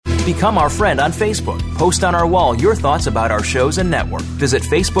Become our friend on Facebook. Post on our wall your thoughts about our shows and network. Visit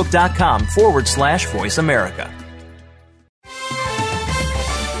facebook.com/Voice America.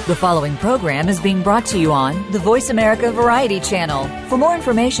 The following program is being brought to you on the Voice America Variety Channel. For more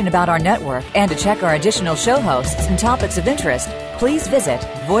information about our network and to check our additional show hosts and topics of interest, please visit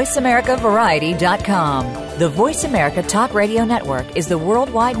voiceamericavariety.com. The Voice America Talk Radio Network is the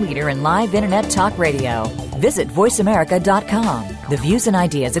worldwide leader in live Internet talk radio. Visit voiceamerica.com. The views and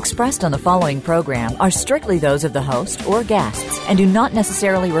ideas expressed on the following program are strictly those of the host or guests and do not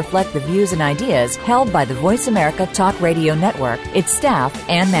necessarily reflect the views and ideas held by the Voice America Talk Radio Network, its staff,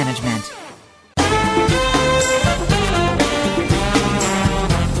 and management.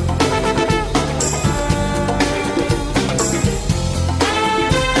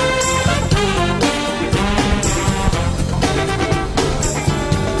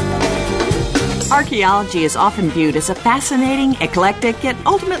 Archaeology is often viewed as a fascinating, eclectic, yet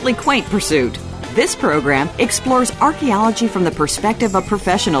ultimately quaint pursuit. This program explores archaeology from the perspective of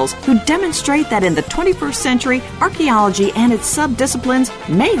professionals who demonstrate that in the 21st century, archaeology and its subdisciplines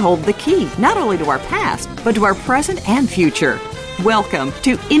may hold the key not only to our past, but to our present and future. Welcome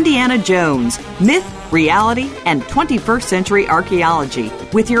to Indiana Jones, Myth, Reality, and 21st Century Archaeology,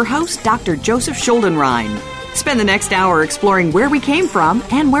 with your host, Dr. Joseph Schuldenrein. Spend the next hour exploring where we came from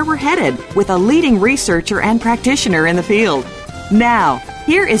and where we're headed with a leading researcher and practitioner in the field. Now,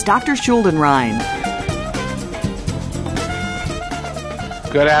 here is Dr. Schuldenrein.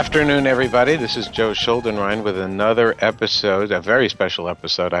 Good afternoon, everybody. This is Joe Schuldenrein with another episode, a very special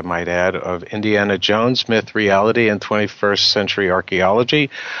episode, I might add, of Indiana Jones, Myth, Reality, and 21st Century Archaeology.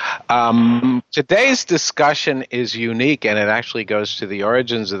 Today's discussion is unique, and it actually goes to the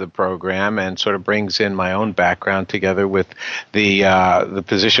origins of the program and sort of brings in my own background together with the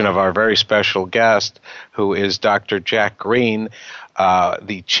position of our very special guest, who is Dr. Jack Green,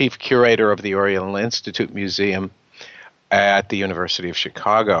 the chief curator of the Oriental Institute Museum at the University of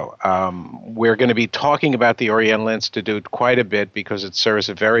Chicago. We're going to be talking about the Oriental Institute quite a bit because it serves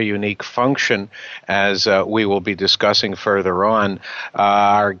a very unique function, as we will be discussing further on.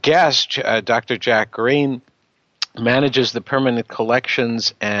 Our guest, Dr. Jack Green, manages the permanent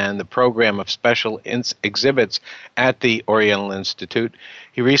collections and the program of special exhibits at the Oriental Institute.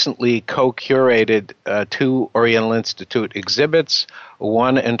 He recently co-curated two Oriental Institute exhibits,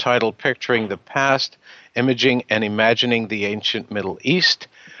 one entitled Picturing the Past, Imaging and Imagining the Ancient Middle East,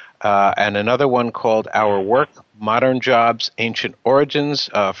 and another one called Our Work, Modern Jobs, Ancient Origins.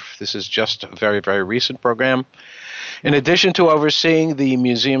 This is just a very, very recent program. In addition to overseeing the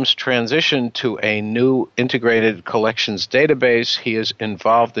museum's transition to a new integrated collections database, he is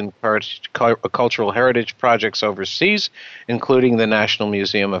involved in cultural heritage projects overseas, including the National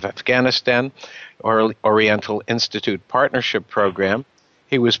Museum of Afghanistan, or Oriental Institute Partnership Program.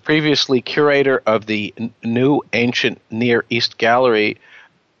 He was previously curator of the new Ancient Near East Gallery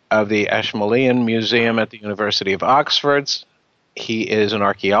of the Ashmolean Museum at the University of Oxford. He is an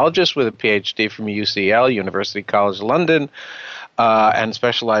archaeologist with a PhD from UCL, University College London, and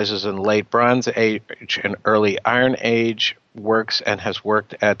specializes in late Bronze Age and early Iron Age works, and has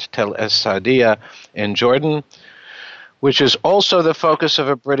worked at Tel Es Saadia in Jordan, which is also the focus of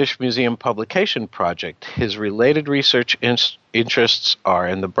a British Museum publication project. His related research interests are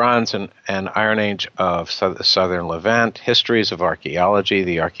in the Bronze and Iron Age of the Southern Levant, histories of archaeology,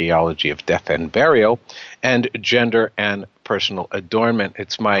 the archaeology of death and burial, and gender and personal adornment.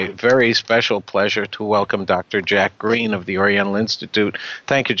 It's my very special pleasure to welcome Dr. Jack Green of the Oriental Institute.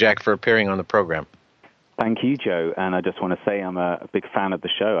 Thank you, Jack, for appearing on the program. Thank you, Joe, and I just want to say I'm a big fan of the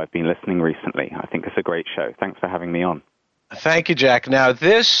show. I've been listening recently. I think it's a great show. Thanks for having me on. Thank you, Jack. Now,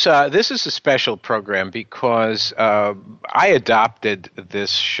 this is a special program because I adopted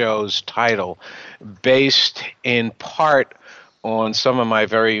this show's title based in part on some of my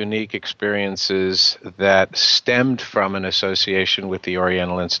very unique experiences that stemmed from an association with the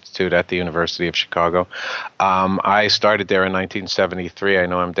Oriental Institute at the University of Chicago. I started there in 1973. I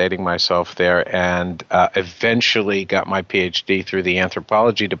know I'm dating myself there, and eventually got my PhD through the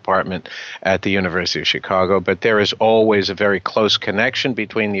anthropology department at the University of Chicago. But there is always a very close connection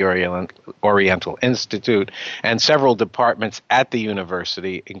between the Oriental Institute and several departments at the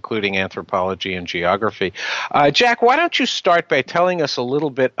university, including anthropology and geography. Jack, why don't you start by telling us a little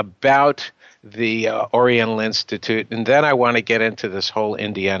bit about the Oriental Institute, and then I want to get into this whole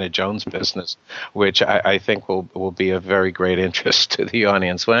Indiana Jones business, which I think will be of very great interest to the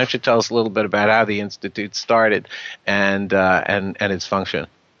audience. Why don't you tell us a little bit about how the Institute started and its function?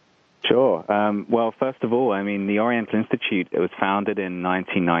 Sure. Well, first of all, I mean, the Oriental Institute, it was founded in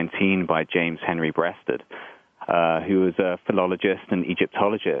 1919 by James Henry Breasted. who was a philologist and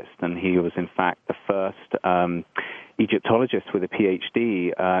Egyptologist, and he was in fact the first Egyptologist with a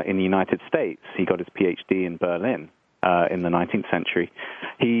PhD in the United States. He got his PhD in Berlin in the 19th century.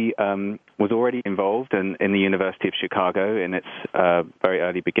 He was already involved in the University of Chicago in its very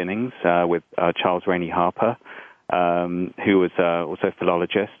early beginnings with Charles Rainey Harper, who was also a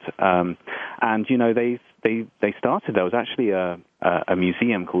philologist. And, you know, they started, there was actually a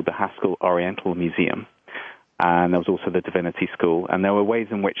museum called the Haskell Oriental Museum, and there was also the Divinity School, and there were ways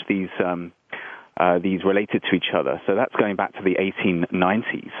in which these related to each other. So that's going back to the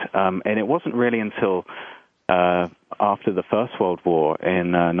 1890s. And it wasn't really until after the First World War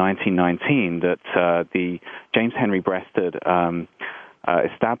in 1919 that the James Henry Breasted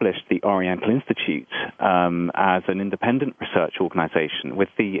established the Oriental Institute as an independent research organization with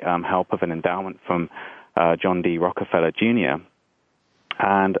the help of an endowment from John D. Rockefeller Jr.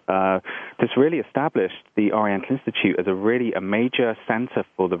 And this really established the Oriental Institute as a major center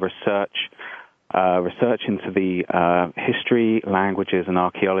for the research into the history, languages, and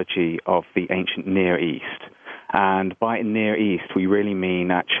archaeology of the ancient Near East. And by Near East, we really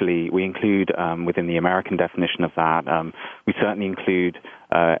mean, actually, we include, within the American definition of that, we certainly include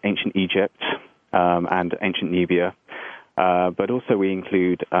ancient Egypt and ancient Nubia, but also we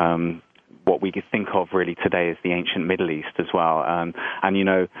include what we could think of really today as the ancient Middle East as well. And, you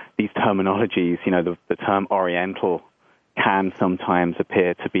know, these terminologies, you know, the term Oriental can sometimes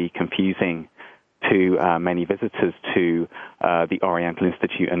appear to be confusing to many visitors to the Oriental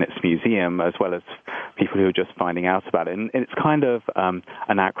Institute and its museum, as well as people who are just finding out about it. And it's kind of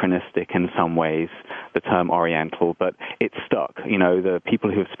anachronistic in some ways, the term Oriental, but it's stuck. You know, the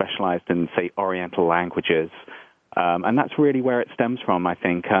people who have specialized in, say, Oriental languages, and that's really where it stems from, I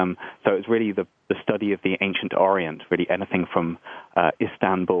think. So it's really the study of the ancient Orient, really anything from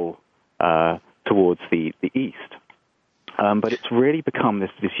Istanbul towards the East. But it's really become this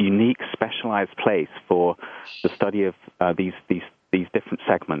unique, specialized place for the study of these different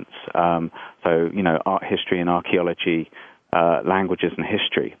segments. So, you know, art history and archaeology, languages and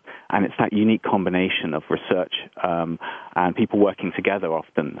history. And it's that unique combination of research and people working together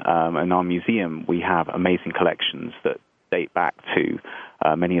often. In our museum, we have amazing collections that date back to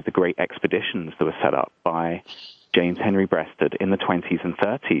many of the great expeditions that were set up by James Henry Breasted in the 20s and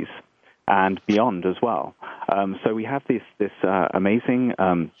 30s. And beyond as well. So we have this amazing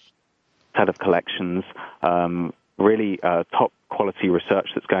set of collections, really top quality research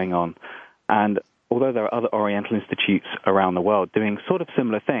that's going on. And although there are other Oriental institutes around the world doing sort of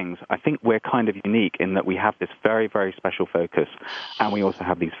similar things, I think we're kind of unique in that we have this very, very special focus, and we also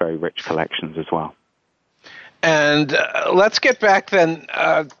have these very rich collections as well. And let's get back then.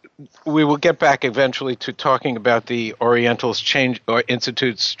 We will get back eventually to talking about the Oriental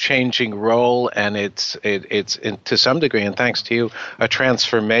Institute's changing role, and it's to some degree, and thanks to you, a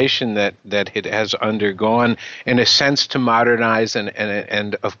transformation that it has undergone in a sense to modernize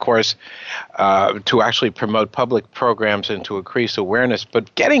and of course to actually promote public programs and to increase awareness.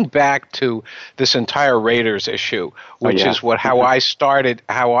 But getting back to this entire Raiders issue, which is how I started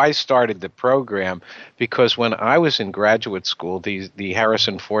the program, because when I was in graduate school, the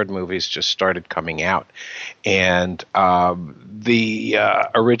Harrison Ford movies just started coming out, and the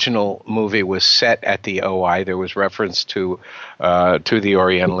original movie was set at the OI. There was reference to the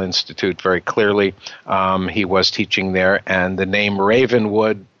Oriental Institute very clearly. He was teaching there, and the name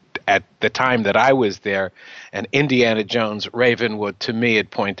Ravenwood at the time that I was there, and Indiana Jones Ravenwood, to me, it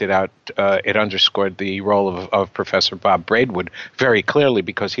pointed out, it underscored the role of Professor Bob Braidwood very clearly,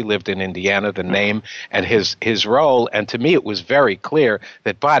 because he lived in Indiana, the name and his role, and to me it was very clear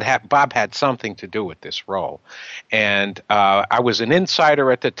that Bob had something to do with this role. And I was an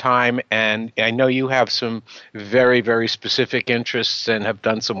insider at the time, and I know you have some very, very specific interests and have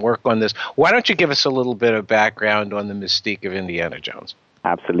done some work on this. Why don't you give us a little bit of background on the mystique of Indiana Jones?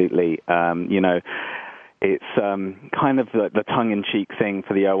 Absolutely. You know, it's kind of the tongue-in-cheek thing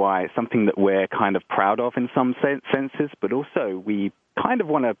for the OI. It's something that we're kind of proud of in some senses, but also we kind of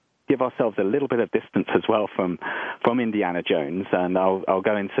want to give ourselves a little bit of distance as well from Indiana Jones, and I'll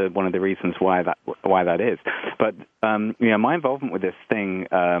go into one of the reasons why that is. But you know, my involvement with this thing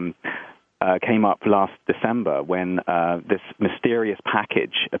came up last December when this mysterious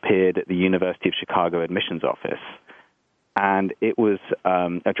package appeared at the University of Chicago admissions office. And it was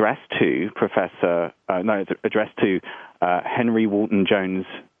addressed to Henry Walton Jones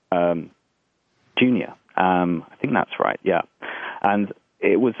Jr. I think that's right, yeah. And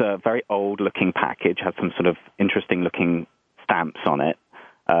it was a very old-looking package, had some sort of interesting-looking stamps on it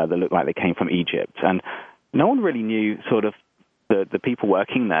that looked like they came from Egypt. And no one really knew sort of the people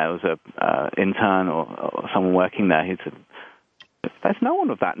working there, was a intern or someone working there, he said, there's no one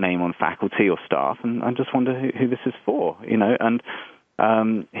of that name on faculty or staff, and I just wonder who this is for, And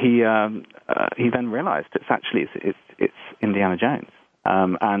he then realized it's Indiana Jones,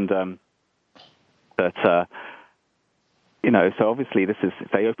 so obviously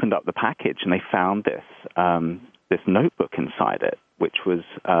they opened up the package and they found this notebook inside it, which was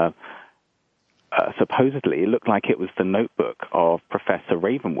supposedly, it looked like it was the notebook of Professor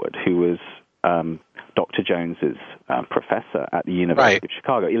Ravenwood, who was Dr. Jones's professor at the University of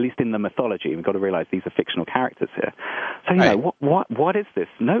Chicago, at least in the mythology. We've got to realize these are fictional characters here. So, what is this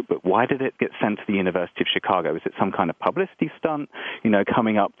notebook? Why did it get sent to the University of Chicago? Is it some kind of publicity stunt,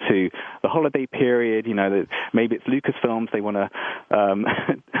 coming up to the holiday period? Maybe it's Lucasfilms. They want to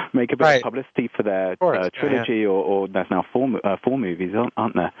make a bit of publicity for their trilogy, or there's now four movies,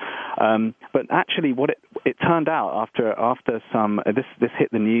 aren't there? But actually, what it turned out after some this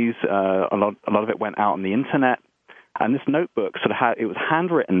hit the news, a lot of it went out on the internet, and this notebook it was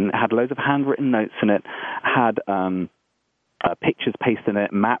handwritten, had loads of handwritten notes in it, had pictures pasted in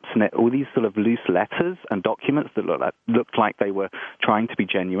it, maps in it, all these sort of loose letters and documents that looked like they were trying to be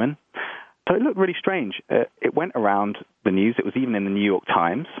genuine. So it looked really strange. It went around the news. It was even in the New York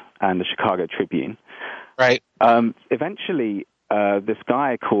Times and the Chicago Tribune. Right. Eventually, this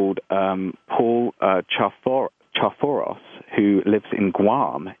guy called Paul Chaforos, who lives in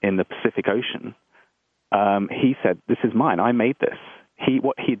Guam in the Pacific Ocean, he said, "This is mine. I made this."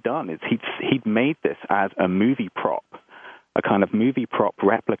 What he'd done is he'd made this as a movie prop, a kind of movie prop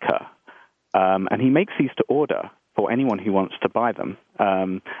replica, and he makes these to order for anyone who wants to buy them.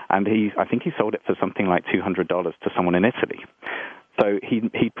 And I think he sold it for something like $200 to someone in Italy. So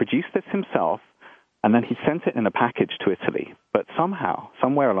he produced this himself, and then he sent it in a package to Italy. But somehow,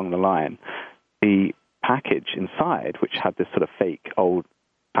 somewhere along the line, the package inside, which had this sort of fake,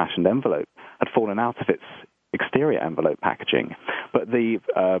 old-fashioned envelope, had fallen out of its exterior envelope packaging. But the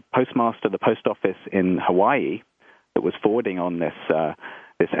postmaster, the post office in Hawaii, that was forwarding on this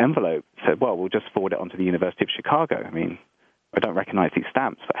envelope, said, "Well, we'll just forward it onto the University of Chicago. I mean, I don't recognize these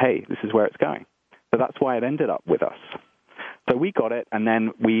stamps, but hey, this is where it's going." So that's why it ended up with us. So we got it, and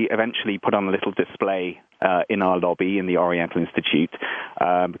then we eventually put on a little display in our lobby in the Oriental Institute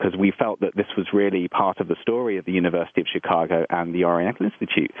because we felt that this was really part of the story of the University of Chicago and the Oriental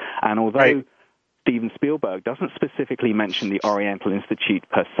Institute. And although Steven Spielberg doesn't specifically mention the Oriental Institute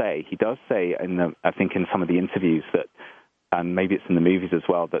per se, he does say, I think in some of the interviews that, and maybe it's in the movies as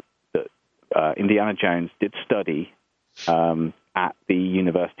well, that Indiana Jones did study at the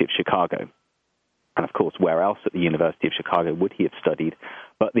University of Chicago. And, of course, where else at the University of Chicago would he have studied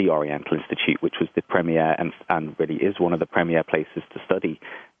but the Oriental Institute, which was the premier and really is one of the premier places to study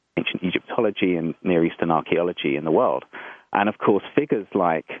ancient Egyptology and Near Eastern archaeology in the world. And, of course, figures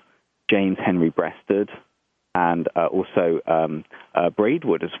like James Henry Breasted and also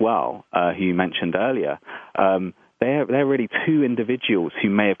Braidwood as well, who you mentioned earlier, they're really two individuals who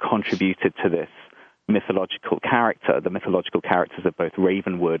may have contributed to this mythological character, the mythological characters of both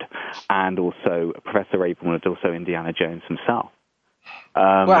Ravenwood and also Professor Ravenwood, also Indiana Jones himself.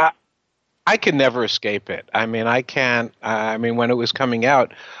 Well, I can never escape it. I mean, I can't. I mean, when it was coming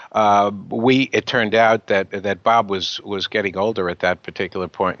out, it turned out that Bob was getting older at that particular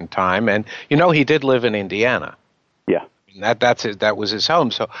point in time, and he did live in Indiana. Yeah. That was his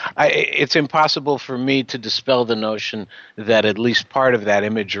home. So it's impossible for me to dispel the notion that at least part of that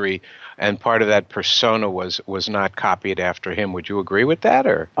imagery and part of that persona was not copied after him. Would you agree with that?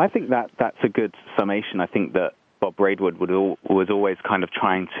 Or I think that's a good summation. I think that Bob Braidwood was always kind of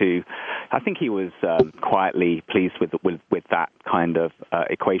trying to. I think he was quietly pleased with that kind of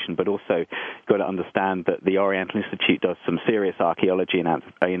equation, but also you've got to understand that the Oriental Institute does some serious archaeology and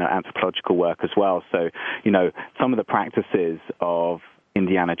anthropological work as well. So some of the practices of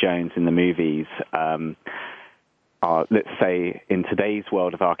Indiana Jones in the movies are, let's say, in today's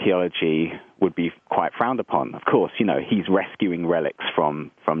world of archaeology, would be quite frowned upon. Of course, he's rescuing relics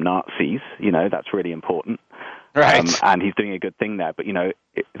from Nazis. That's really important. Right. And he's doing a good thing there. But,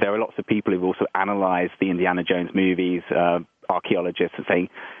 there are lots of people who've also analyzed the Indiana Jones movies, archaeologists, and saying,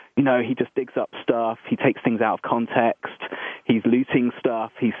 he just digs up stuff. He takes things out of context. He's looting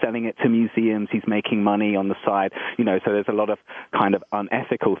stuff. He's selling it to museums. He's making money on the side. So there's a lot of kind of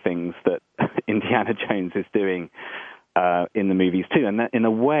unethical things that Indiana Jones is doing in the movies too. And that, in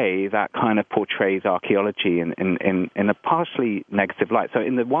a way, that kind of portrays archaeology in a partially negative light. So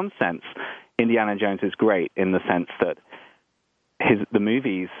in the one sense, Indiana Jones is great in the sense that the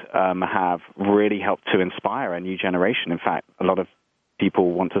movies have really helped to inspire a new generation. In fact, a lot of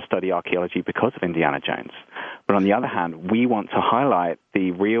people want to study archaeology because of Indiana Jones. But on the other hand, we want to highlight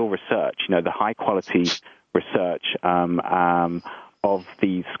the real research, the high-quality research of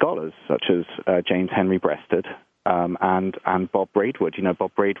these scholars, such as James Henry Breasted and Bob Braidwood.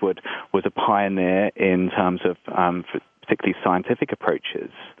 Bob Braidwood was a pioneer in terms of particularly scientific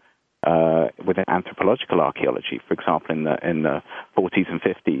approaches within anthropological archaeology. For example, in the 40s and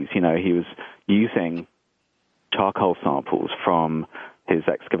 50s, he was using charcoal samples from his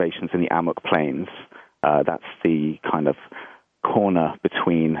excavations in the Amuk Plains. That's the kind of corner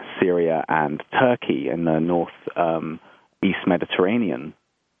between Syria and Turkey in the East Mediterranean.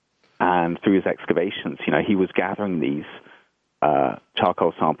 And through his excavations, he was gathering these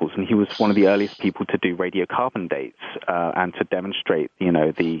charcoal samples, and he was one of the earliest people to do radiocarbon dates and to demonstrate,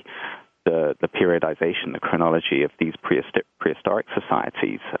 the periodization, the chronology of these prehistoric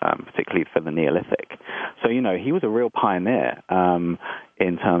societies, particularly for the Neolithic. So, he was a real pioneer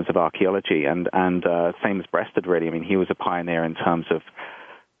in terms of archaeology, and same as Breasted, really. I mean, he was a pioneer in terms of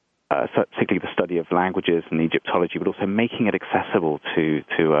particularly the study of languages and Egyptology, but also making it accessible to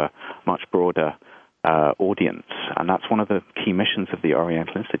a much broader audience. And that's one of the key missions of the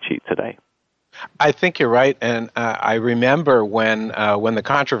Oriental Institute today. I think you're right, and I remember when the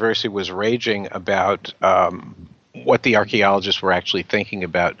controversy was raging about what the archaeologists were actually thinking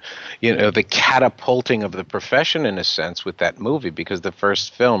about, the catapulting of the profession in a sense with that movie, because the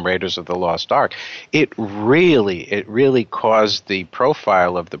first film, Raiders of the Lost Ark, it really caused the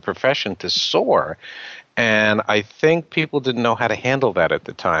profile of the profession to soar, and I think people didn't know how to handle that at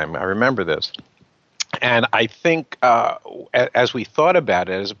the time. I remember this. And I think as we thought about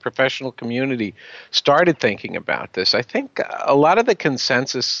it, as a professional community started thinking about this, I think a lot of the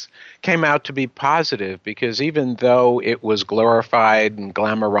consensus came out to be positive, because even though it was glorified and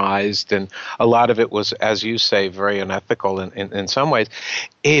glamorized, and a lot of it was, as you say, very unethical in some ways,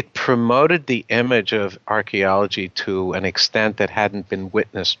 it promoted the image of archaeology to an extent that hadn't been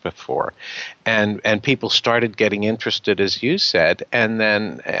witnessed before. And people started getting interested, as you said, and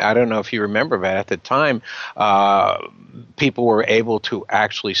then, I don't know if you remember, but at the time, people were able to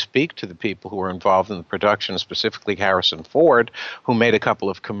actually speak to the people who were involved in the production, specifically Harrison Ford, who made a couple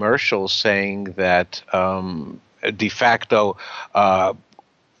of commercials saying that de facto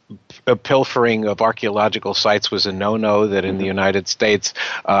pilfering of archaeological sites was a no-no, that in the United States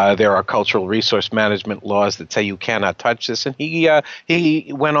there are cultural resource management laws that say you cannot touch this. And he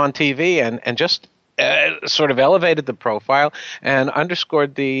went on TV and just sort of elevated the profile and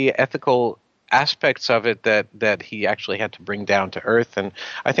underscored the ethical aspects of it that he actually had to bring down to earth. And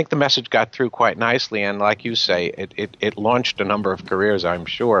I think the message got through quite nicely, and like you say, it launched a number of careers, I'm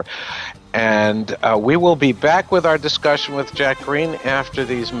sure. And we will be back with our discussion with Jack Green after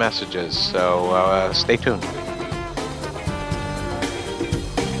these messages, so stay tuned.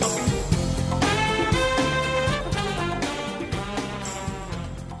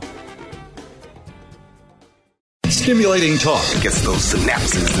 Stimulating talk. It gets those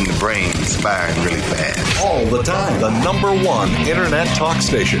synapses in the brain firing really fast. All the time. The #1 Internet talk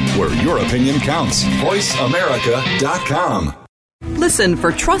station where your opinion counts. VoiceAmerica.com. Listen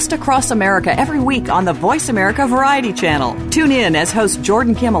for Trust Across America every week on the Voice America Variety Channel. Tune in as host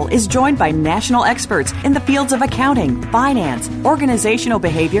Jordan Kimmel is joined by national experts in the fields of accounting, finance, organizational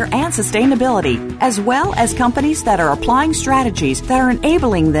behavior, and sustainability, as well as companies that are applying strategies that are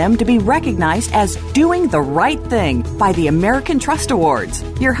enabling them to be recognized as doing the right thing by the American Trust Awards.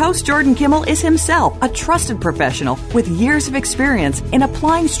 Your host Jordan Kimmel is himself a trusted professional with years of experience in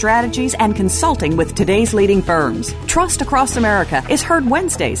applying strategies and consulting with today's leading firms. Trust Across America is heard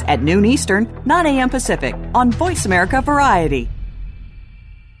Wednesdays at noon Eastern, 9 a.m. Pacific on Voice America Variety.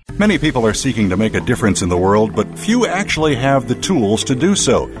 Many people are seeking to make a difference in the world, but few actually have the tools to do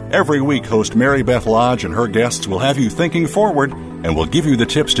so. Every week, host Mary Beth Lodge and her guests will have you thinking forward and will give you the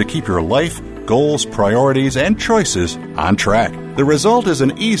tips to keep your life, goals, priorities, and choices on track. The result is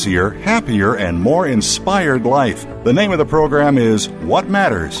an easier, happier, and more inspired life. The name of the program is What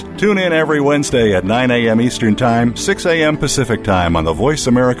Matters. Tune in every Wednesday at 9 a.m. Eastern Time, 6 a.m. Pacific Time on the Voice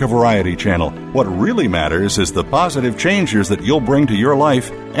America Variety Channel. What really matters is the positive changes that you'll bring to your life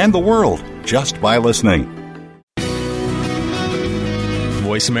and the world just by listening.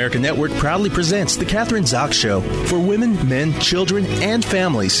 Voice America Network proudly presents The Catherine Zox Show for women, men, children, and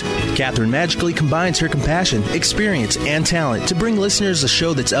families. Catherine magically combines her compassion, experience, and talent to bring listeners a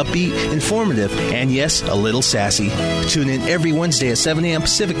show that's upbeat, informative, and yes, a little sassy. Tune in every Wednesday at 7 a.m.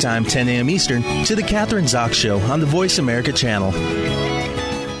 Pacific Time, 10 a.m. Eastern to The Catherine Zox Show on the Voice America channel.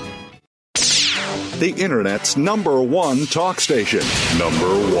 The Internet's #1 talk station.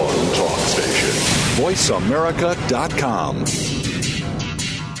 #1 talk station. VoiceAmerica.com.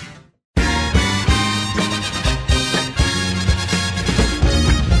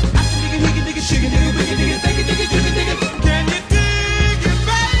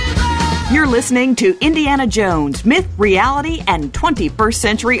 You're listening to Indiana Jones, Myth, Reality, and 21st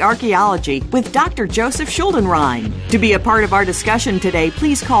Century Archaeology with Dr. Joseph Schuldenrein. To be a part of our discussion today,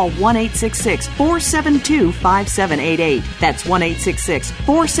 please call 1-866-472-5788. That's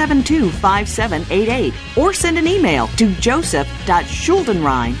 1-866-472-5788. Or send an email to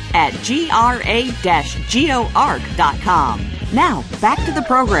joseph.schuldenrein@gra-geoarc.com. Now, back to the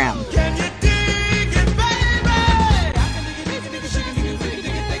program.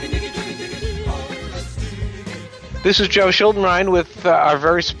 This is Joe Schuldenrein with our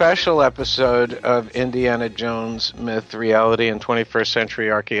very special episode of Indiana Jones, Myth, Reality, and 21st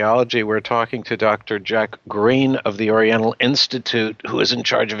Century Archaeology. We're talking to Dr. Jack Green of the Oriental Institute, who is in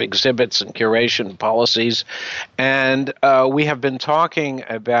charge of exhibits and curation policies. And we have been talking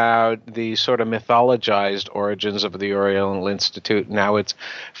about the sort of mythologized origins of the Oriental Institute and how it's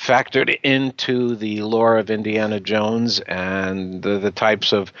factored into the lore of Indiana Jones and the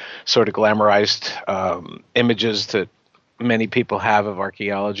types of sort of glamorized images that many people have of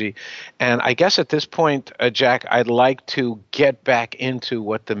archaeology. And I guess at this point, Jack, I'd like to get back into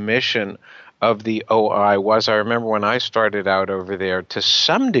what the mission of the OI was. I remember when I started out over there, to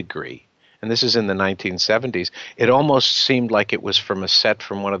some degree, and this is in the 1970s, it almost seemed like it was from a set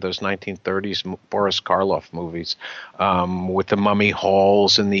from one of those 1930s Boris Karloff movies, with the mummy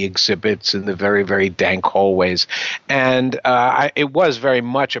halls and the exhibits and the very, very dank hallways. And it was very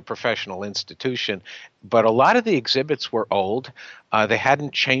much a professional institution, but a lot of the exhibits were old. They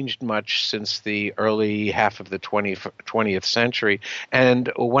hadn't changed much since the early half of the 20th century.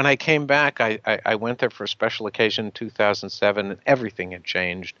 And when I came back, I went there for a special occasion in 2007, and everything had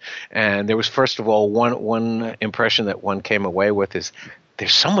changed. And there was, first of all, one impression that one came away with is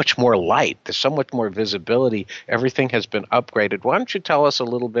there's so much more light. There's so much more visibility. Everything has been upgraded. Why don't you tell us a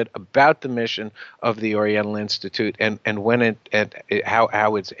little bit about the mission of the Oriental Institute and when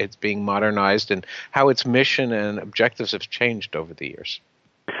how it's being modernized and how its mission and objectives have changed over the years?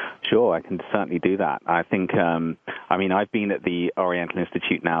 Sure, I can certainly do that. I think, I've been at the Oriental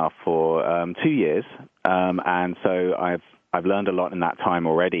Institute now for 2 years, and so I've learned a lot in that time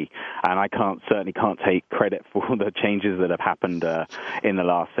already, and I certainly can't take credit for all the changes that have happened in the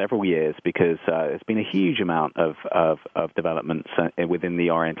last several years, because there's been a huge amount of developments within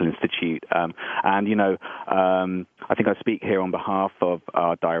the Oriental Institute. I think I speak here on behalf of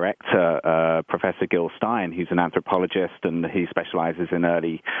our director, Professor Gil Stein, who's an anthropologist, and he specializes in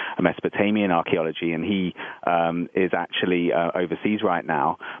early Mesopotamian archaeology, and he is actually overseas right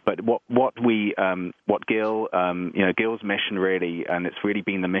now. But what Gil, Gil's mission really, and it's really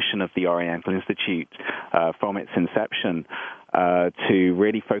been the mission of the Oriental Institute from its inception, to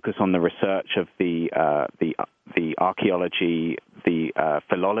really focus on the research of the archaeology, the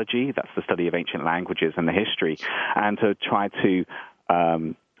philology, that's the study of ancient languages, and the history, and to try to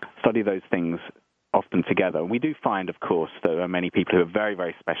study those things often together. And we do find, of course, there are many people who are very,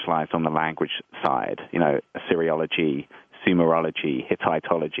 very specialized on the language side, Assyriology, Sumerology,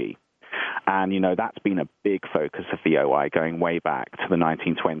 Hittitology. And, that's been a big focus of the OI going way back to the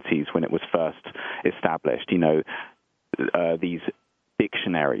 1920s when it was first established. These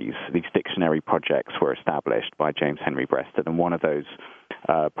dictionary projects were established by James Henry Breasted, and one of those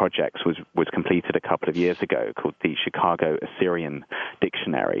projects was completed a couple of years ago, called the Chicago Assyrian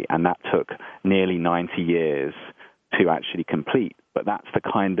Dictionary, and that took nearly 90 years to actually complete. But that's the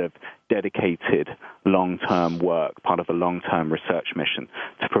kind of dedicated long-term work, part of a long-term research mission,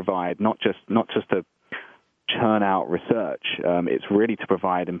 to provide not just to churn out research. It's really to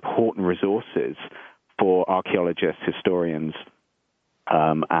provide important resources for archaeologists, historians,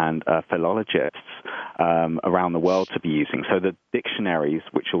 and philologists around the world to be using. So the dictionaries,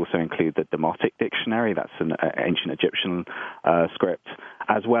 which also include the Demotic Dictionary, that's an ancient Egyptian script,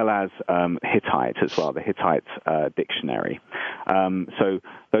 as well as Hittite as well, the Hittite Dictionary. So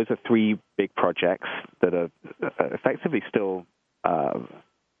those are three big projects that are effectively still on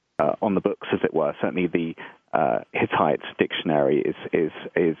the books, as it were. Certainly the Hittite Dictionary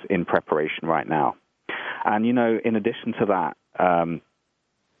is in preparation right now. And, in addition to that,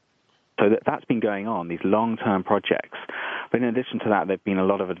 so that's been going on, these long-term projects. But in addition to that, there have been a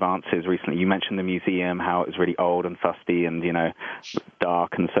lot of advances recently. You mentioned the museum, how it was really old and fusty and,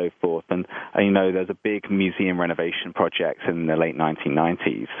 dark and so forth. And there's a big museum renovation project in the late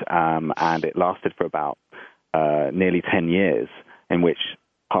 1990s, and it lasted for about nearly 10 years, in which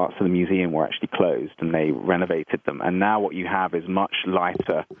parts of the museum were actually closed, and they renovated them. And now what you have is much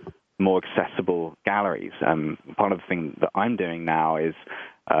lighter, more accessible galleries. Part of the thing that I'm doing now is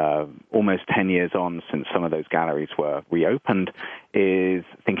almost 10 years on since some of those galleries were reopened, is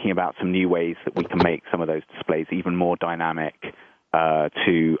thinking about some new ways that we can make some of those displays even more dynamic,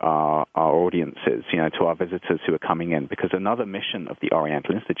 to our audiences, to our visitors who are coming in, because another mission of the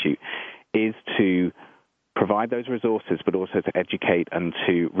Oriental Institute is to provide those resources, but also to educate and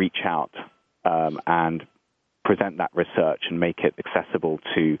to reach out and present that research and make it accessible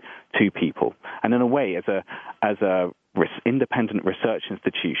to people. And in a way, as a independent research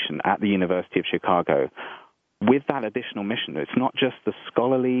institution at the University of Chicago, with that additional mission, it's not just the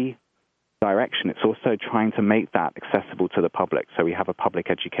scholarly direction, it's also trying to make that accessible to the public. So we have a public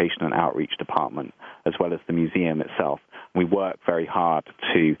education and outreach department, as well as the museum itself. We work very hard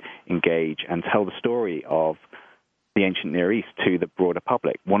to engage and tell the story of the ancient Near East to the broader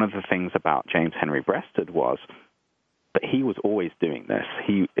public. One of the things about James Henry Breasted was that he was always doing this.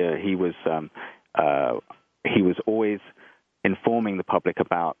 He was always informing the public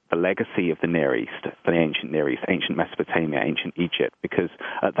about the legacy of the Near East, the ancient Near East, ancient Mesopotamia, ancient Egypt, because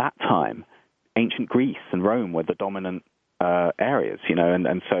at that time, ancient Greece and Rome were the dominant areas,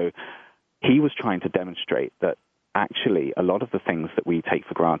 and so he was trying to demonstrate that actually a lot of the things that we take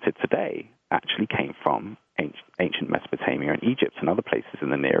for granted today actually came from ancient Mesopotamia and Egypt and other places in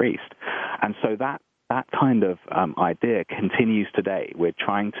the Near East. And so that kind of idea continues today. We're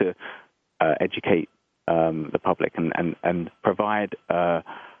trying to educate the public and provide a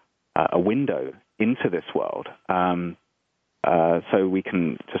window into this world, so we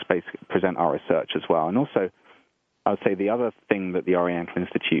can just basically present our research as well. And also, I would say the other thing that the Oriental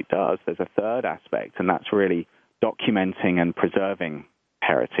Institute does, there's a third aspect, and that's really documenting and preserving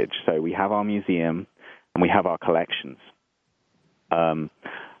heritage. So we have our museum and we have our collections.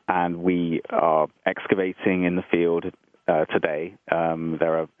 And we are excavating in the field today.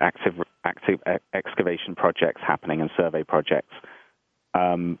 There are active excavation projects happening and survey projects.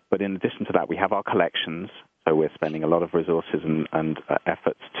 But in addition to that, we have our collections. So we're spending a lot of resources and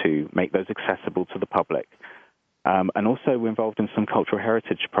efforts to make those accessible to the public. And also we're involved in some cultural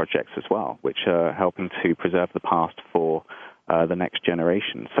heritage projects as well, which are helping to preserve the past for the next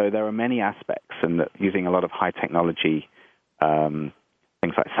generation. So there are many aspects, and using a lot of high technology,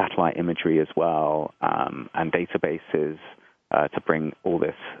 things like satellite imagery as well, and databases to bring all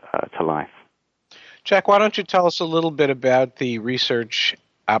this to life. Jack, why don't you tell us a little bit about the research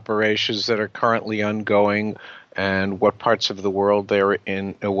operations that are currently ongoing and what parts of the world they're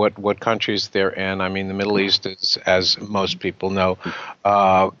in, what countries they're in. I mean, the Middle East is, as most people know,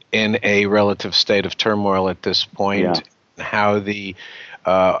 in a relative state of turmoil at this point. Yeah. How the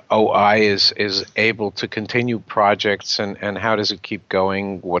OI is able to continue projects, and how does it keep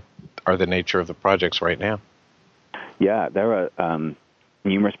going? What are the nature of the projects right now? Yeah, there are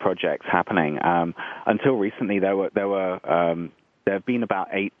numerous projects happening. Until recently, there have been about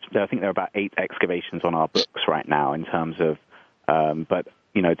 8. I think there are about 8 excavations on our books right now. In terms of, but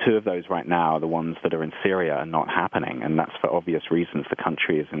 2 of those right now, the ones that are in Syria, are not happening, and that's for obvious reasons. The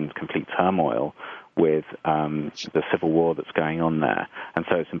country is in complete turmoil with the civil war that's going on there, and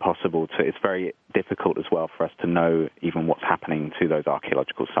so it's impossible to. It's very difficult as well for us to know even what's happening to those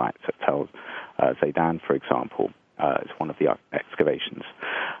archaeological sites at Tel Zaydan, for example. It's one of the excavations,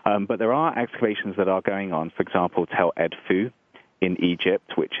 but there are excavations that are going on. For example, Tel Edfu in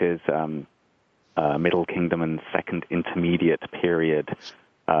Egypt, which is Middle Kingdom and Second Intermediate Period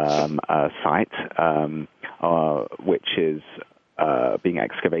site, which is being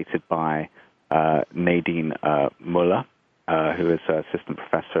excavated by Nadine Muller, who is assistant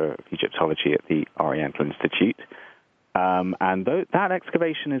professor of Egyptology at the Oriental Institute. And that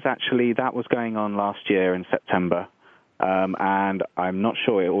excavation is that was going on last year in September, and I'm not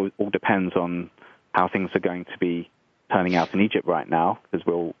sure. It all depends on how things are going to be turning out in Egypt right now, because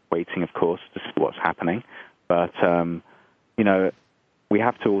we're all waiting, of course, to see what's happening. But, we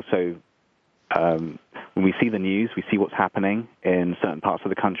have to also, when we see the news, we see what's happening in certain parts of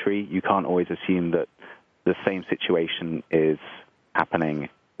the country. You can't always assume that the same situation is happening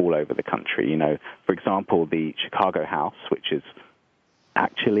all over the country. For example, the Chicago House, which is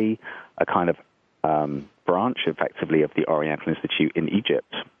actually a kind of branch, effectively, of the Oriental Institute in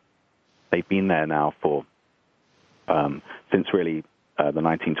Egypt. They've been there now for since really the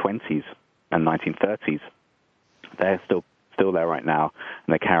 1920s and 1930s. They're still there right now,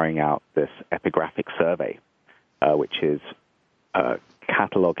 and they're carrying out this epigraphic survey, which is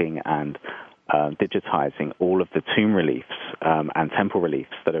cataloging and digitizing all of the tomb reliefs and temple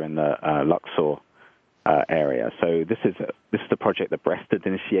reliefs that are in the Luxor area. So this is the project that Breasted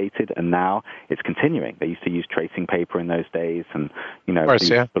initiated, and now it's continuing. They used to use tracing paper in those days, and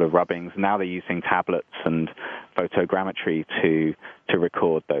sort of rubbings. Now they're using tablets and photogrammetry to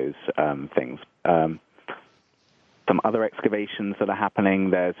record those things. Some other excavations that are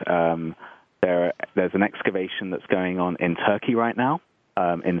happening. There's There's an excavation that's going on in Turkey right now,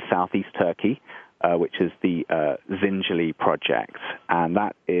 in southeast Turkey, which is the Zincirli project. And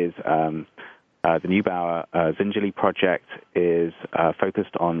that is the Neubauer Zincirli project is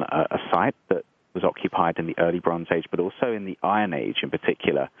focused on a site that was occupied in the early Bronze Age, but also in the Iron Age in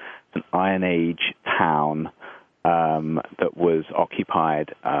particular. It's an Iron Age town that was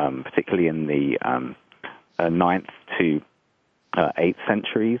occupied particularly in the 9th to 8th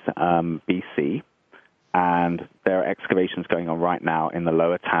centuries BC. And there are excavations going on right now in the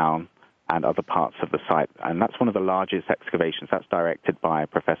lower town and other parts of the site. And that's one of the largest excavations. That's directed by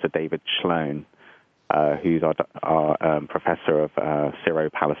Professor David Sloan, who's our professor of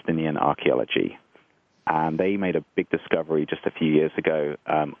Syro-Palestinian archaeology. And they made a big discovery just a few years ago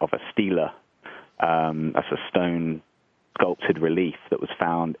of a stela. That's a stone sculpted relief that was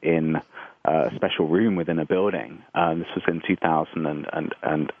found in a special room within a building. This was in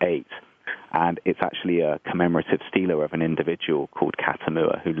 2008. And it's actually a commemorative stela of an individual called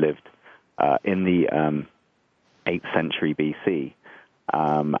Katamua who lived in the 8th century BC.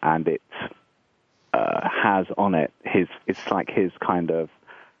 And it has on it it's like his kind of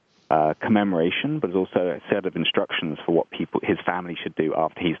commemoration, but it's also a set of instructions for what his family should do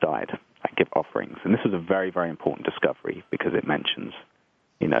after he's died, like give offerings. And this was a very, very important discovery because it mentions,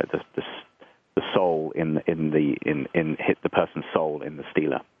 the soul in the person's soul in the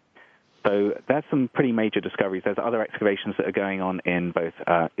stela. So there's some pretty major discoveries. There's other excavations that are going on in both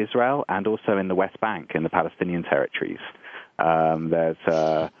Israel and also in the West Bank, in the Palestinian territories. I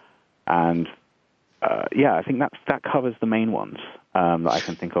think that covers the main ones that I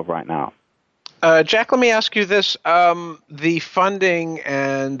can think of right now. Jack, let me ask you this. The funding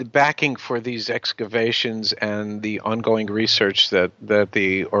and backing for these excavations and the ongoing research that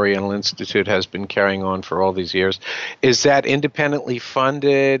the Oriental Institute has been carrying on for all these years, is that independently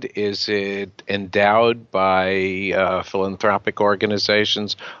funded? Is it endowed by philanthropic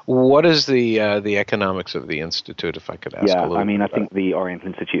organizations? What is the economics of the Institute, if I could ask a little bit? I think the Oriental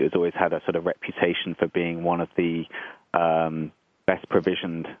Institute has always had a sort of reputation for being one of the best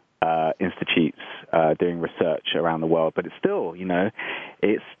provisioned institutes doing research around the world, but it's still,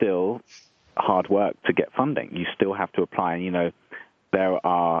 it's still hard work to get funding. You still have to apply. There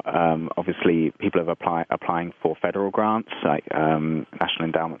are obviously people applying for federal grants, like National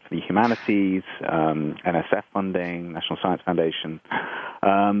Endowment for the Humanities, NSF funding, National Science Foundation.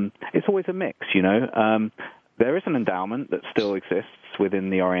 It's always a mix, There is an endowment that still exists within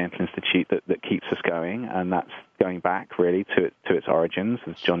the Oriental Institute that keeps us going, and that's going back really to its origins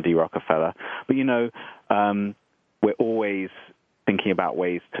as John D. Rockefeller. But we're always thinking about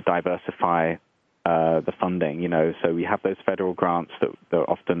ways to diversify the funding. So we have those federal grants that are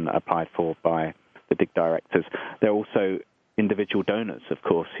often applied for by the DIG directors. There are also individual donors, of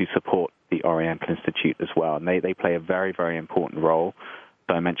course, who support the Oriental Institute as well, and they play a very, very important role.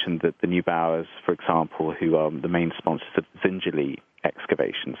 So I mentioned that the Neubauers, for example, who are the main sponsors of Zincirli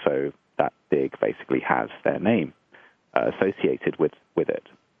excavation, so that dig basically has their name associated with it.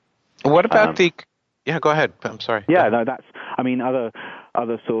 What about Yeah, go ahead. I'm sorry. Yeah, no,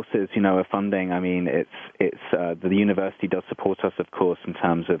 other sources, of funding. It's the university does support us, of course, in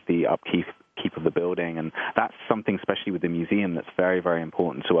terms of the upkeep of the building, and that's something, especially with the museum, that's very, very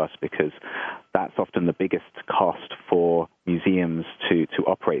important to us because that's often the biggest cost for museums to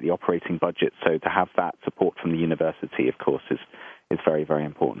operate, the operating budget. So to have that support from the university, of course, is very, very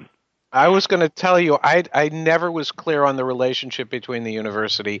important. I was going to tell you, I never was clear on the relationship between the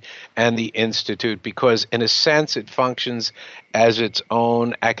university and the institute because, in a sense, it functions as its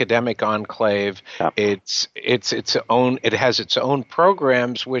own academic enclave. Yep. It has its own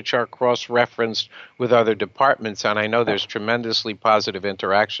programs which are cross-referenced with other departments, and I know there's tremendously positive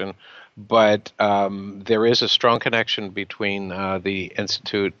interaction, but there is a strong connection between the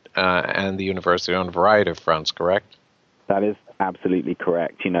institute and the university on a variety of fronts, correct? That is absolutely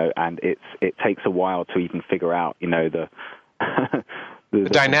correct, and it takes a while to even figure out, the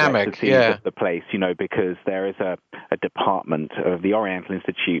dynamic, of the place, because there is a department of the Oriental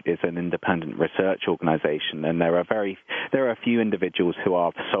Institute is an independent research organization, and there are a few individuals who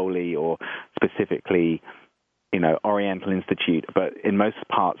are solely or specifically, Oriental Institute, but in most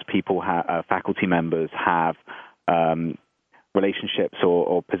parts, faculty members have relationships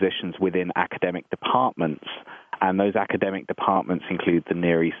or positions within academic departments. And those academic departments include the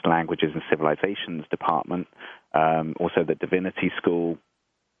Near East Languages and Civilizations Department. Also, the Divinity School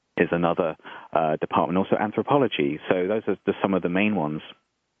is another department. Also, anthropology. So those are just some of the main ones.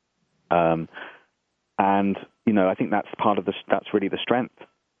 And I think that's that's really the strength,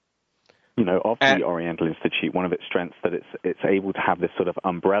 of the Oriental Institute. One of its strengths that it's able to have this sort of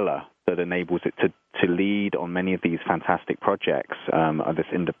umbrella that enables it to lead on many of these fantastic projects at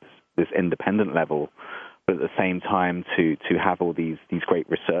this independent level, but at the same time to have all these great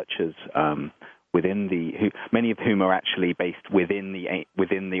researchers many of whom are actually based within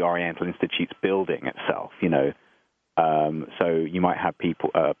the Oriental Institute's building itself. So you might have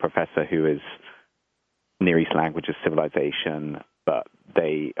a professor who is Near East Languages Civilization, but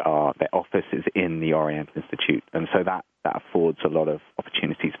their office is in the Oriental Institute, and so that affords a lot of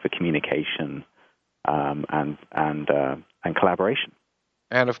opportunities for communication and collaboration.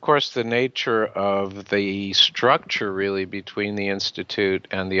 And of course, the nature of the structure really between the Institute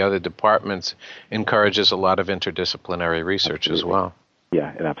and the other departments encourages a lot of interdisciplinary research as well.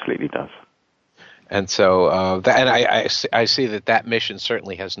 Yeah, it absolutely does. And so I see that mission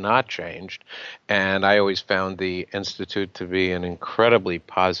certainly has not changed. And I always found the Institute to be an incredibly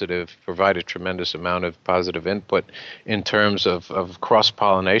provide a tremendous amount of positive input in terms of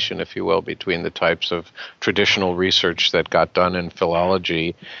cross-pollination, if you will, between the types of traditional research that got done in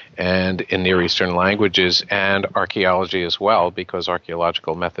philology and in Near Eastern languages and archaeology as well, because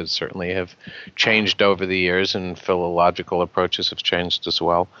archaeological methods certainly have changed over the years and philological approaches have changed as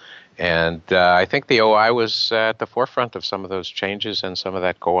well. And I think the OI was at the forefront of some of those changes and some of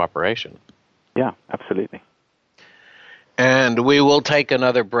that cooperation. Yeah, absolutely. And we will take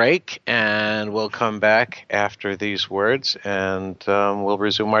another break, and we'll come back after these words, and we'll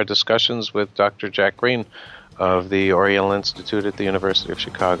resume our discussions with Dr. Jack Green of the Oriental Institute at the University of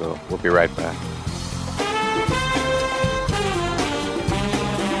Chicago. We'll be right back.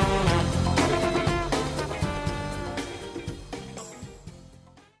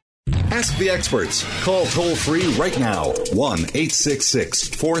 Ask the experts. Call toll-free right now,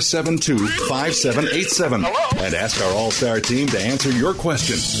 1-866-472-5787. And ask our All-Star team to answer your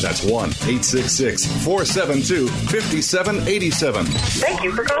question. That's 1-866-472-5787. Thank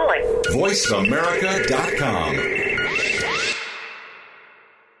you for calling. VoiceAmerica.com.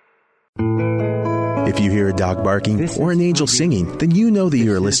 If you hear a dog barking or an angel singing, then you know that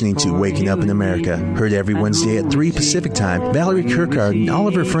you are listening to Waking Up in America. Heard every Wednesday at 3 Pacific Time, Valerie Kirkard and all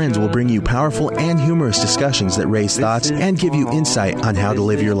of her friends will bring you powerful and humorous discussions that raise thoughts and give you insight on how to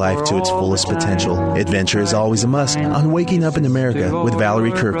live your life to its fullest potential. Adventure is always a must on Waking Up in America with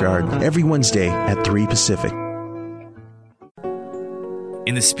Valerie Kirkard every Wednesday at 3 Pacific.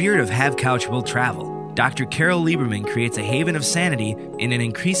 In the spirit of Have Couch Will Travel, Dr. Carol Lieberman creates a haven of sanity in an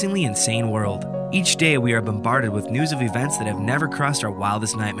increasingly insane world. Each day we are bombarded with news of events that have never crossed our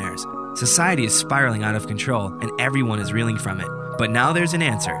wildest nightmares. Society is spiraling out of control and everyone is reeling from it. But now there's an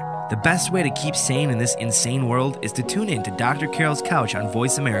answer. The best way to keep sane in this insane world is to tune in to Dr. Carol's Couch on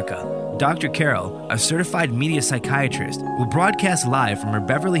Voice America. Dr. Carol, a certified media psychiatrist, will broadcast live from her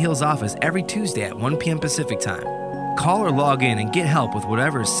Beverly Hills office every Tuesday at 1 p.m. Pacific Time. Call or log in and get help with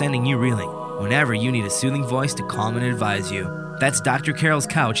whatever is sending you reeling, whenever you need a soothing voice to calm and advise you. That's Dr. Carol's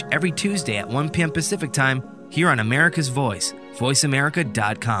Couch every Tuesday at 1 p.m. Pacific Time here on America's Voice,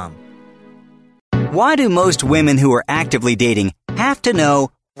 voiceamerica.com. Why do most women who are actively dating have to know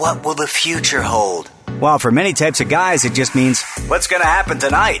what will the future hold? Well, for many types of guys, it just means, what's going to happen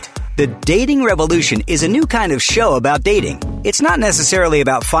tonight? The Dating Revolution is a new kind of show about dating. It's not necessarily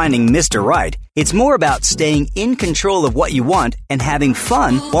about finding Mr. Right. It's more about staying in control of what you want and having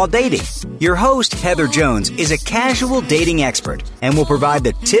fun while dating. Your host, Heather Jones, is a casual dating expert and will provide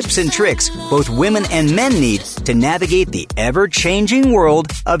the tips and tricks both women and men need to navigate the ever-changing world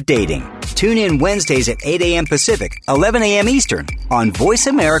of dating. Tune in Wednesdays at 8 a.m. Pacific, 11 a.m. Eastern on Voice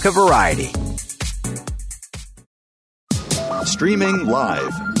America Variety. Streaming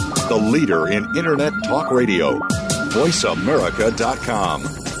live. The leader in Internet talk radio.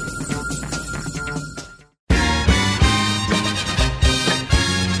 VoiceAmerica.com.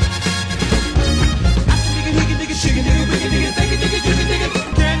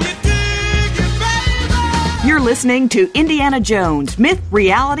 You're listening to Indiana Jones, Myth,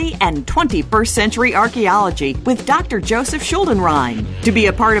 Reality, and 21st Century Archaeology with Dr. Joseph Schuldenrein. To be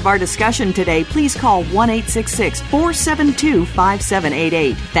a part of our discussion today, please call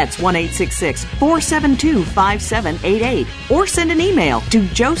 1-866-472-5788. That's 1-866-472-5788. Or send an email to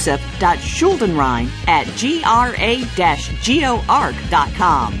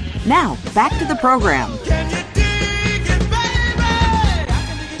joseph.schuldenrein@gra-goarc.com. Now, back to the program.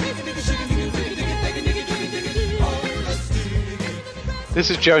 This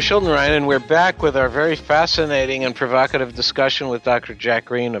is Joe Schuldenrein, and we're back with our very fascinating and provocative discussion with Dr. Jack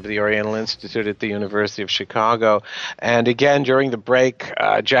Green of the Oriental Institute at the University of Chicago. And again, during the break,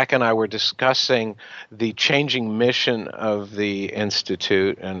 Jack and I were discussing the changing mission of the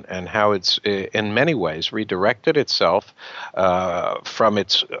Institute and how it's, in many ways, redirected itself from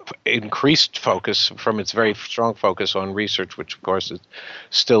its increased focus, from its very strong focus on research, which, of course, it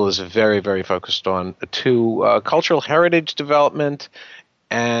still is very, very focused on, to cultural heritage development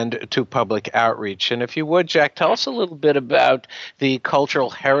and to public outreach. And if you would, Jack, tell us a little bit about the cultural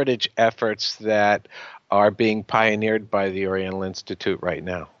heritage efforts that are being pioneered by the Oriental Institute right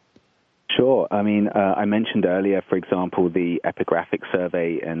now. Sure. I mean, I mentioned earlier, for example, the epigraphic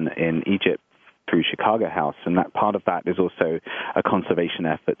survey in Egypt through Chicago House, and that part of that is also a conservation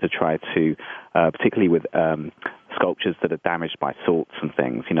effort to try to, particularly with sculptures that are damaged by salts and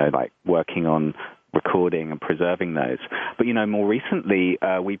things, like working on recording and preserving those. But, more recently,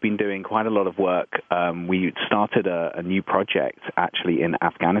 we've been doing quite a lot of work. We started a new project, actually, in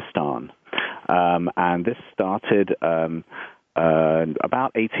Afghanistan. And this started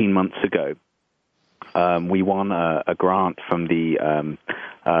about 18 months ago. We won a grant from the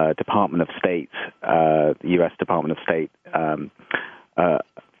Department of State, the U.S. Department of State,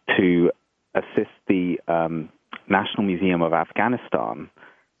 to assist the National Museum of Afghanistan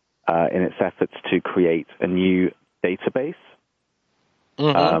in its efforts to create a new database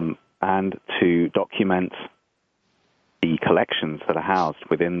and to document the collections that are housed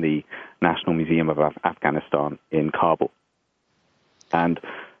within the National Museum of Afghanistan in Kabul. And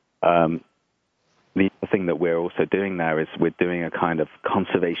the other thing that we're also doing there is we're doing a kind of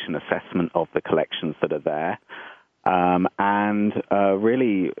conservation assessment of the collections that are there, and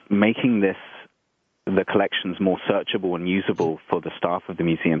really making the collections more searchable and usable for the staff of the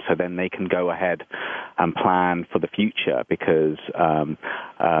museum, so then they can go ahead and plan for the future, because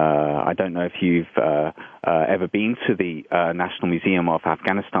I don't know if you've ever been to the National Museum of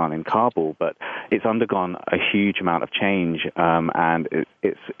Afghanistan in Kabul, but it's undergone a huge amount of change, and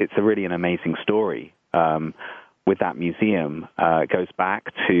it's really an amazing story. With that museum, it goes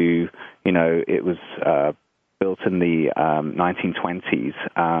back to, it was built in the 1920s,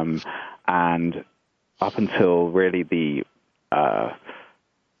 and up until really the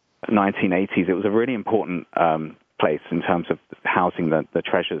 1980s, it was a really important place in terms of housing the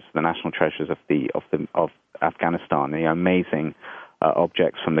treasures, the national treasures of Afghanistan. The amazing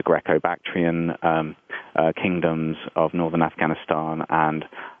objects from the Greco-Bactrian kingdoms of northern Afghanistan, and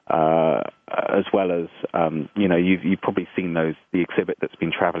as well as you've probably seen the exhibit that's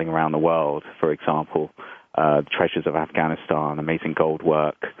been traveling around the world. For example, the treasures of Afghanistan, amazing gold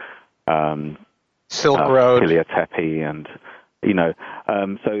work. Silk Road, Pilia Tepe, and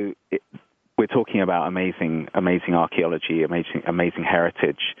so we're talking about amazing archaeology, amazing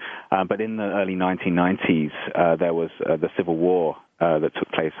heritage. But in the early 1990s, there was the Civil War that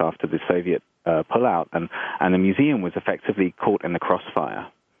took place after the Soviet pullout, and the museum was effectively caught in the crossfire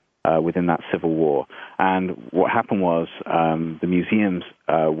within that Civil War. And what happened was the museum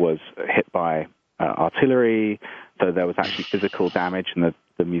was hit by artillery, so there was actually physical damage, and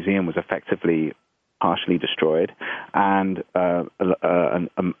the museum was effectively partially destroyed, and a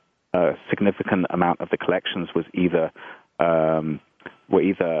significant amount of the collections was either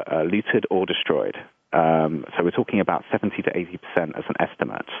looted or destroyed. So we're talking about 70 to 80% as an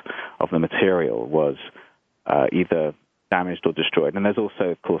estimate of the material was either damaged or destroyed. And there's also,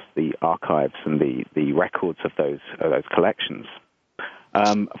 of course, the archives and the records of those collections.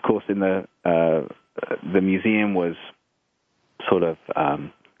 Of course, in the museum was sort of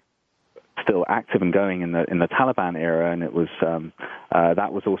still active and going in the Taliban era, and it was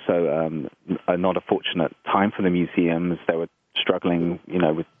that was also not a fortunate time for the museums. They were struggling,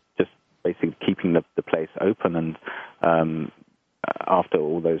 with just basically keeping the place open, and after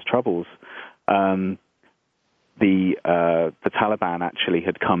all those troubles, the Taliban actually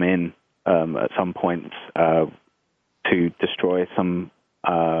had come in at some point to destroy some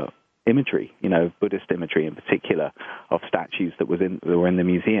imagery, Buddhist imagery in particular, of statues that were in the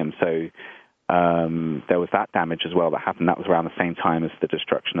museum. So there was that damage as well that happened. That was around the same time as the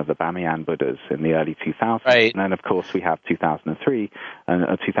destruction of the Bamiyan Buddhas in the early 2000s. Right. And then, of course, we have 2003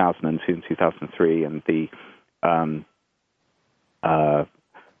 and 2002 and 2003, and the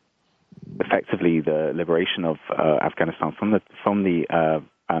effectively the liberation of Afghanistan from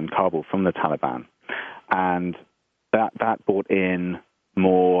Kabul from the Taliban, and that brought in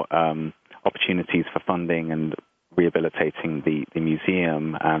more opportunities for funding and rehabilitating the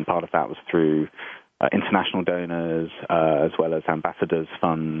museum, and part of that was through international donors as well as ambassadors'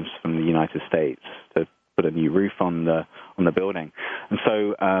 funds from the United States to put a new roof on the the building. And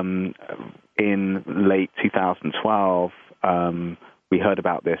so in late 2012, we heard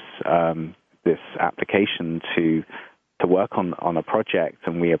about this application to work on a project,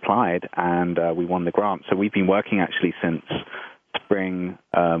 and we applied, and we won the grant. So we've been working actually since spring.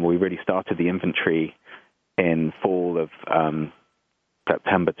 We really started the inventory in fall of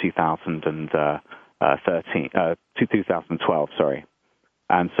September 2012, sorry.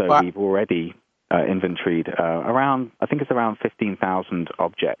 And so we've already inventoried around 15,000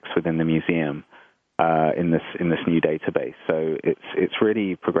 objects within the museum in this new database. So it's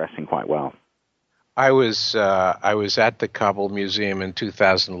really progressing quite well. I was at the Kabul Museum in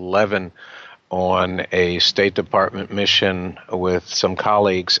 2011 on a State Department mission with some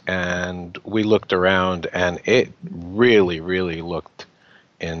colleagues, and we looked around, and it really, really looked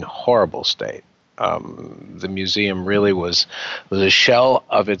in horrible state. The museum really was a shell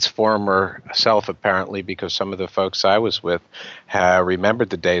of its former self, apparently, because some of the folks I was with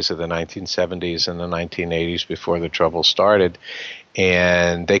remembered the days of the 1970s and the 1980s before the trouble started,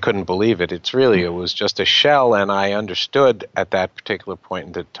 and they couldn't believe it. It was just a shell, and I understood at that particular point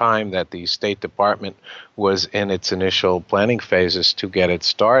in the time that the State Department was in its initial planning phases to get it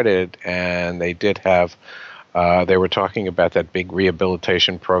started, and they did have they were talking about that big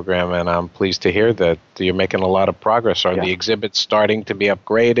rehabilitation program, and I'm pleased to hear that you're making a lot of progress. Are the exhibits starting to be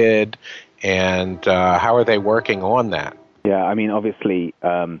upgraded, and how are they working on that? Yeah, I mean, obviously,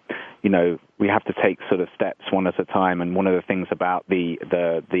 we have to take sort of steps one at a time, and one of the things about the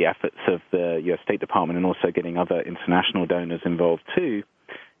efforts of the U.S. State Department and also getting other international donors involved too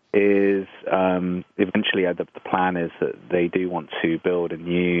is eventually the plan is that they do want to build a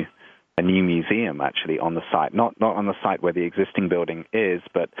new museum actually on the site, not on the site where the existing building is,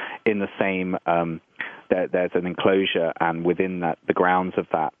 but in the same. There's an enclosure, and within the grounds of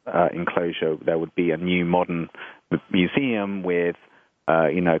that enclosure, there would be a new modern museum with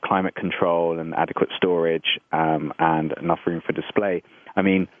climate control and adequate storage and enough room for display. I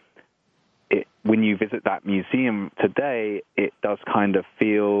mean, when you visit that museum today, it does kind of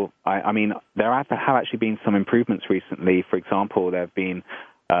feel. I mean, there have actually been some improvements recently. For example, there have been.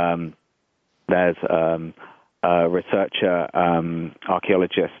 There's a researcher,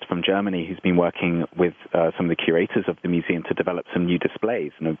 archaeologist from Germany who's been working with some of the curators of the museum to develop some new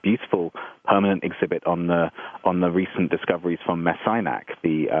displays and a beautiful permanent exhibit on the recent discoveries from Messainak,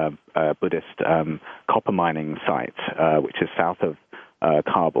 the Buddhist copper mining site, which is south of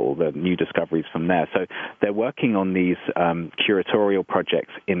Kabul, the new discoveries from there. So they're working on these curatorial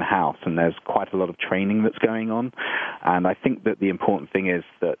projects in-house, and there's quite a lot of training that's going on. And I think that the important thing is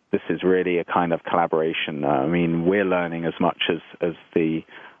that this is really a kind of collaboration. I mean, we're learning as much as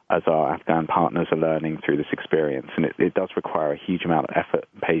our Afghan partners are learning through this experience, and it does require a huge amount of effort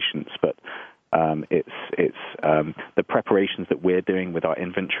and patience, but it's the preparations that we're doing with our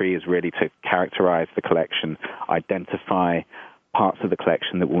inventory is really to characterize the collection, identify parts of the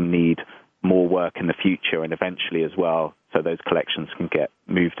collection that will need more work in the future and eventually as well, so those collections can get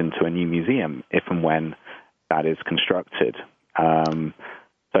moved into a new museum if and when that is constructed.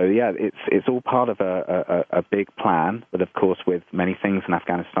 So yeah, it's all part of a big plan, but of course with many things in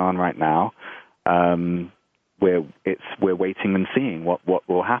Afghanistan right now, we're waiting and seeing what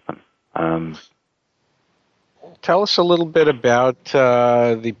will happen. Tell us a little bit about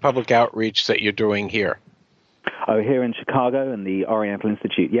the public outreach that you're doing here. Oh, here in Chicago and the Oriental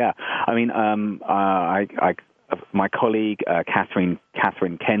Institute. Yeah, I mean, my colleague Catherine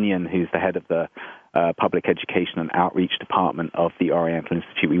Kenyon, who's the head of the Public Education and Outreach Department of the Oriental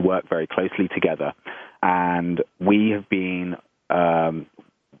Institute, we work very closely together, and we have been.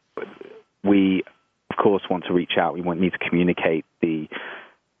 We of course want to reach out. We need to communicate the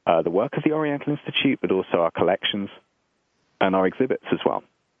work of the Oriental Institute, but also our collections and our exhibits as well.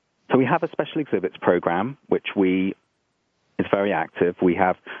 So we have a special exhibits program, which is very active. We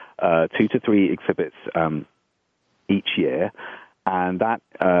have 2 to 3 exhibits each year, and that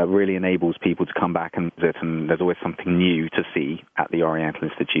really enables people to come back and visit, and there's always something new to see at the Oriental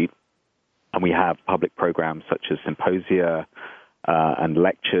Institute. And we have public programs such as symposia and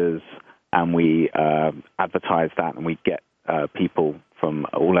lectures, and we advertise that, and we get people from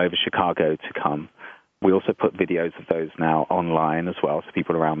all over Chicago to come. We also put videos of those now online as well, so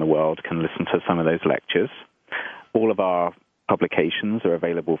people around the world can listen to some of those lectures. All of our publications are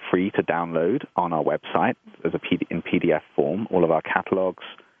available free to download on our website as in PDF form. All of our catalogs,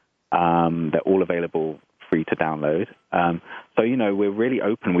 they're all available free to download. So, we're really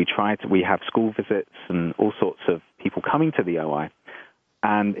open. We have school visits and all sorts of people coming to the OI.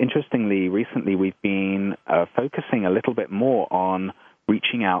 And interestingly, recently we've been focusing a little bit more on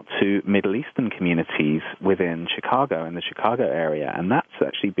reaching out to Middle Eastern communities within Chicago and the Chicago area, and that's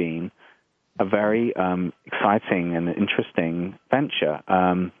actually been a very exciting and interesting venture.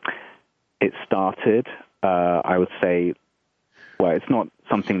 It started, I would say, well, it's not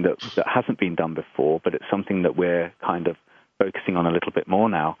something that hasn't been done before, but it's something that we're kind of focusing on a little bit more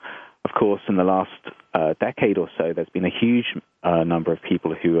now. Of course, in the last decade or so, there's been a huge number of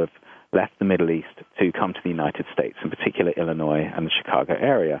people who have left the Middle East to come to the United States, in particular Illinois and the Chicago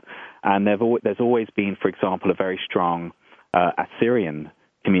area. And there's always been, for example, a very strong Assyrian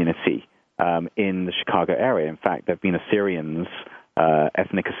community in the Chicago area. In fact, there have been Assyrians,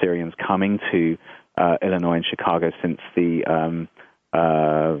 ethnic Assyrians, coming to Illinois and Chicago since the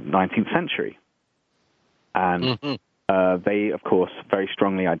 19th century. And they, of course, very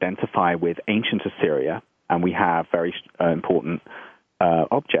strongly identify with ancient Assyria, and we have very important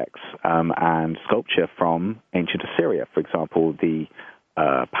objects and sculpture from ancient Assyria. For example, the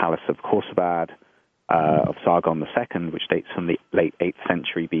Palace of Khorsabad of Sargon II, which dates from the late 8th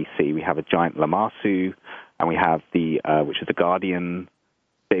century BC. We have a giant Lamassu, and we have the which is a Guardian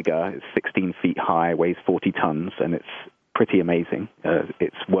figure. It's 16 feet high, weighs 40 tons, and it's pretty amazing.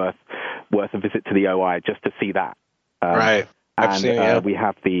 It's worth a visit to the OI just to see that. Right. And we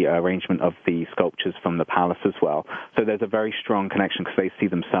have the arrangement of the sculptures from the palace as well. So there's a very strong connection because they see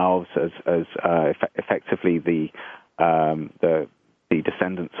themselves as effectively the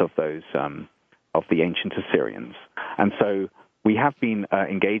descendants of those of the ancient Assyrians. And so we have been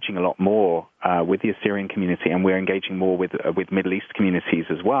engaging a lot more with the Assyrian community, and we're engaging more with Middle East communities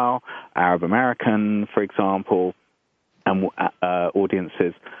as well, Arab American, for example, and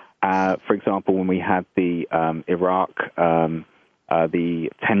audiences. For example, when we had the Iraq, the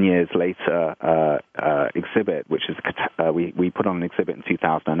 10 years later exhibit, which is we put on an exhibit in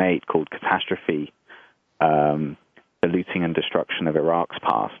 2008 called Catastrophe, the looting and destruction of Iraq's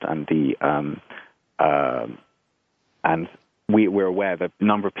past, and we're aware that a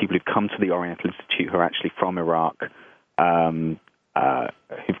number of people who've come to the Oriental Institute who are actually from Iraq,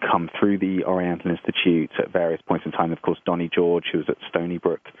 who've come through the Oriental Institute at various points in time. Of course, Donnie George, who was at Stony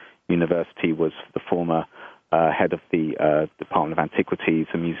Brook University, was the former head of the Department of Antiquities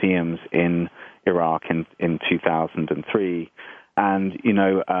and Museums in Iraq in 2003. And,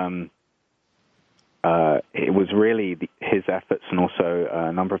 it was really his efforts and also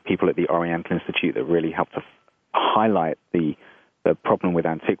a number of people at the Oriental Institute that really helped to highlight the problem with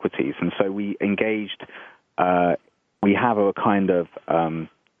antiquities. And so we engaged, we have a kind of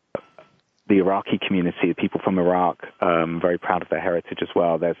the Iraqi community, the people from Iraq, very proud of their heritage as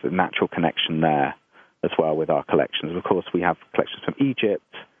well. There's a natural connection there as well with our collections. Of course, we have collections from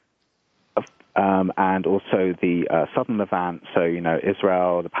Egypt and also the southern Levant, so,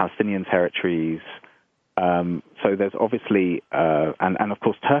 Israel, the Palestinian territories. So there's obviously, and of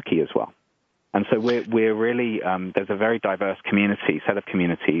course Turkey as well. And so we're really, there's a very diverse set of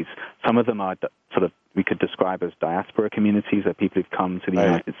communities. Some of them are we could describe as diaspora communities, are people who've come to the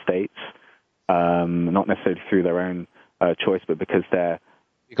United States, not necessarily through their own choice, but because they're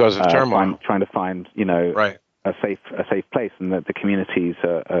of turmoil, trying to find, a safe place, and the communities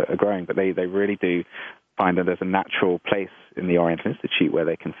are growing. But they really do find that there's a natural place in the Oriental Institute where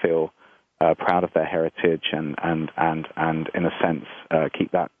they can feel proud of their heritage and in a sense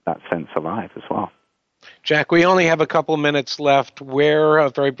keep that sense alive as well. Jack, we only have a couple minutes left. Where,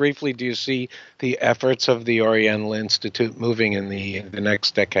 very briefly, do you see the efforts of the Oriental Institute moving in the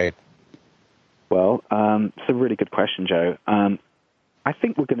next decade? Well, it's a really good question, Joe. I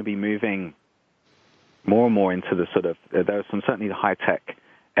think we're going to be moving more and more into the there are certainly the high-tech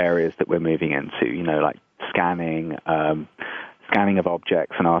areas that we're moving into, like scanning of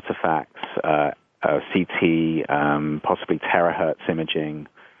objects and artifacts, CT, possibly terahertz imaging.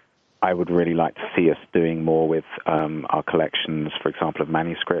 I would really like to see us doing more with our collections, for example, of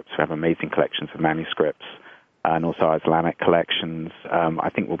manuscripts. We have amazing collections of manuscripts, and also our Islamic collections. I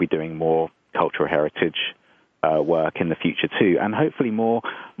think we'll be doing more cultural heritage work in the future too, and hopefully more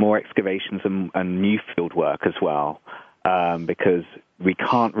excavations and new field work as well, because we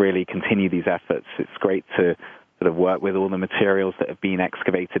can't really continue these efforts. It's great to sort of work with all the materials that have been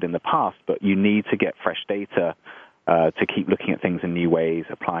excavated in the past, but you need to get fresh data to keep looking at things in new ways,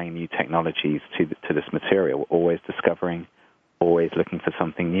 applying new technologies to this material, always discovering, always looking for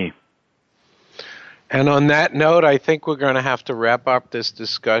something new. And on that note, I think we're going to have to wrap up this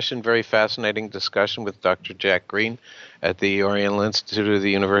discussion, very fascinating discussion with Dr. Jack Green at the Oriental Institute of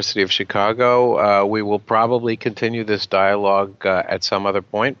the University of Chicago. We will probably continue this dialogue at some other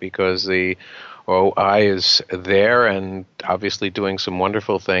point because the OI is there and obviously doing some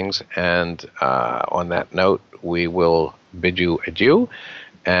wonderful things. And on that note, we will bid you adieu.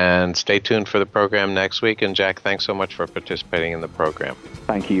 And stay tuned for the program next week. And Jack, thanks so much for participating in the program.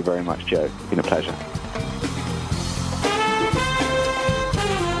 Thank you very much, Joe. It's been a pleasure.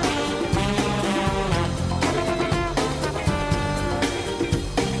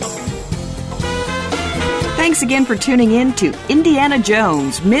 Thanks again for tuning in to Indiana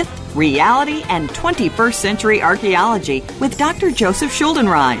Jones, Myth, Reality, and 21st Century Archaeology with Dr. Joseph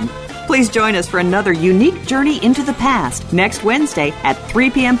Schuldenrein. Please join us for another unique journey into the past next Wednesday at 3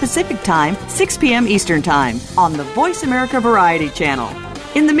 p.m. Pacific Time, 6 p.m. Eastern Time on the Voice America Variety Channel.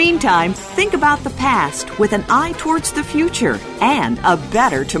 In the meantime, think about the past with an eye towards the future and a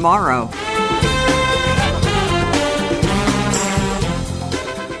better tomorrow.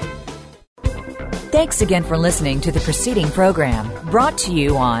 Thanks again for listening to the preceding program, brought to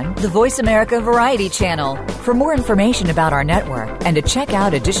you on the Voice America Variety Channel. For more information about our network and to check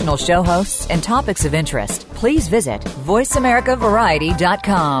out additional show hosts and topics of interest, please visit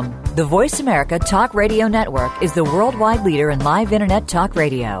voiceamericavariety.com. The Voice America Talk Radio Network is the worldwide leader in live Internet talk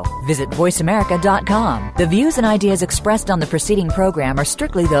radio. Visit voiceamerica.com. The views and ideas expressed on the preceding program are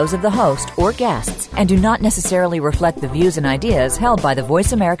strictly those of the host or guests and do not necessarily reflect the views and ideas held by the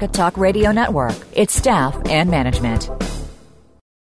Voice America Talk Radio Network, its staff, and management.